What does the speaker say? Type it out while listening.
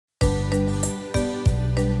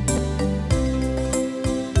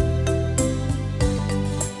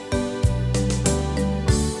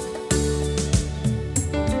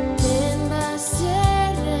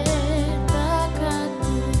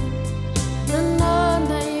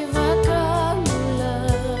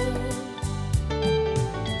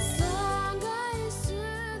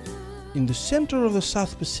the center of the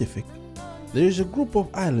South Pacific, there is a group of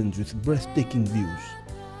islands with breathtaking views,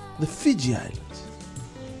 the Fiji Islands.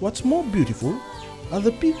 What's more beautiful are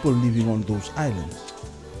the people living on those islands.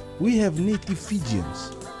 We have native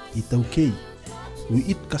Fijians, Itaukei. We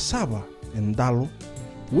eat cassava and dalo,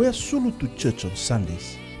 wear sulu to church on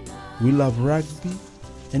Sundays. We love rugby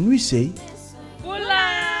and we say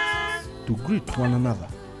Pula to greet one another.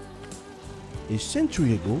 A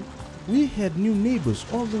century ago, we had new neighbors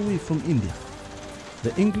all the way from India.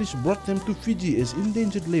 The English brought them to Fiji as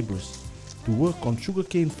indentured laborers to work on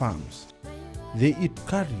sugarcane farms. They eat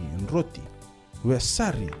curry and roti, wear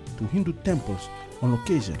sari to Hindu temples on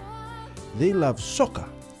occasion. They love soccer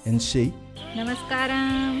and say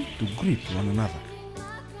Namaskaram to greet one another.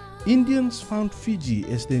 Indians found Fiji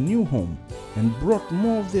as their new home and brought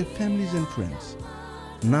more of their families and friends.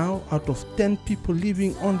 Now, out of 10 people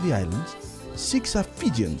living on the islands, 6 are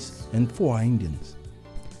Fijians and 4 are Indians.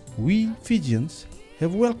 We Fijians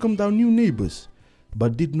have welcomed our new neighbors,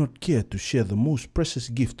 but did not care to share the most precious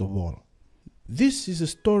gift of all. This is a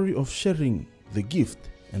story of sharing the gift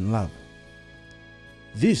and love.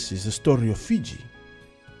 This is the story of Fiji,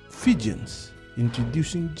 Fijians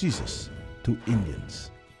introducing Jesus to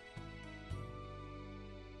Indians.